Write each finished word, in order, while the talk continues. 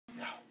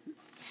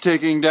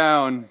taking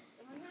down.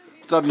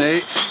 What's up,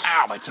 Nate?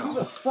 Ow, my toe. Who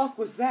the fuck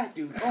was that,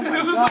 dude? Oh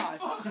my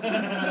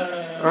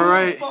god. All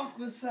right, Who the fuck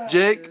was that,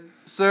 Jake, dude?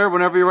 sir,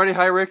 whenever you're ready.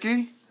 Hi,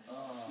 Ricky.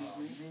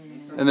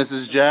 And this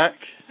is Jack,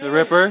 the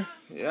Ripper.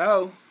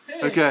 Yo.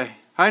 Okay.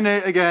 Hi,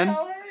 Nate, again.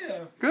 How are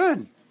you?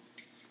 Good.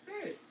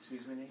 Great.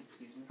 Excuse me, Nate.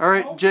 Excuse me. All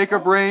right,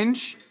 Jacob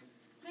Range.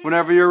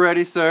 Whenever you're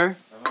ready, sir.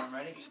 Everyone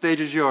ready?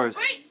 Stage is yours.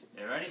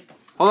 You ready?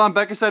 Hold on,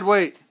 Becca said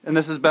wait. And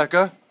this is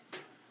Becca.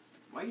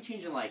 Why are you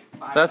changing like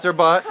 5? That's her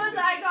butt. Because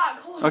I got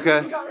cold. Okay.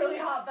 It got really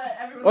hot, but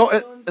everyone Oh,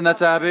 was doing and that's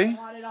stuff Abby. I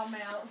wanted on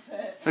my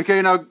outfit.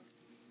 Okay, now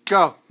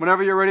go.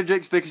 Whenever you're ready,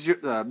 Jake, stick is your,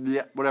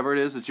 yeah, whatever it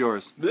is, it's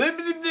yours. Blah,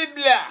 blah, blah,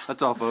 blah.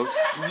 That's all, folks.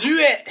 Do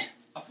it.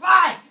 A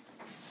fly!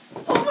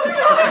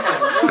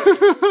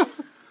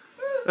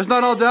 It's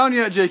not all down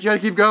yet, Jake. You gotta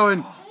keep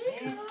going.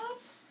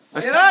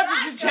 Get up,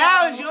 it's a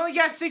challenge. You only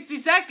got 60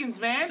 seconds,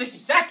 man. 60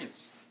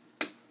 seconds!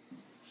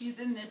 He's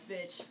in this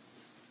bitch.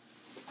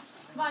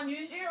 Come on,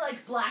 use your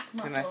like black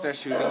muscles. Can I start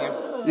shooting him?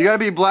 You gotta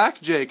be black,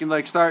 Jake, and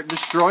like start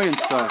destroying Don't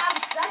stuff. have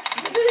sex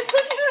with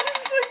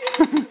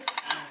this.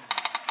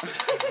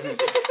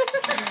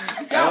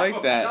 I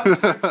like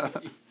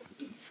that.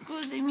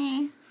 Excuse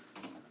me.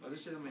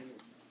 This shit on my ear.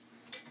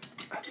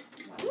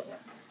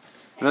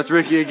 And that's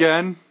Ricky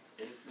again.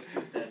 This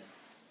is dead.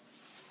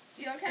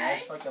 You I okay?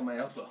 just fucked up my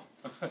elbow.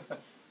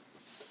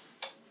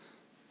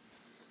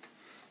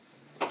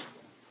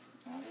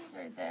 Lindsay's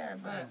right there,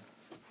 but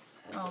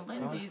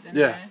Lindsay's in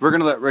Yeah, there. we're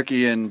gonna let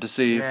Ricky in to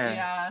see if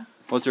Yeah.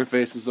 what's her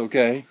face is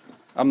okay.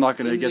 I'm not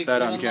gonna get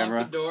that on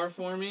camera. the door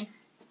for me?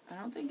 I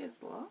don't think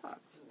it's locked.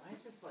 Why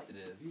is this like... It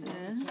is. Yeah.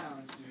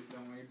 Challenge, dude.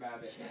 Don't worry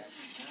about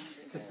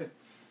it.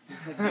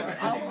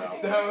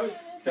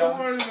 Don't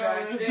worry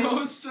about it.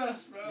 Don't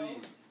stress, bro.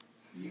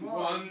 You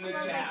won the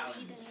challenge.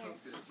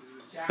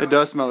 It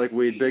does smell like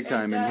weed big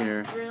time in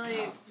here.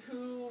 Really,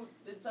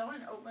 did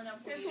someone open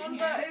up weed in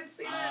here? It's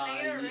either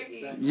Nate or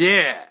Ricky.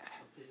 Yeah.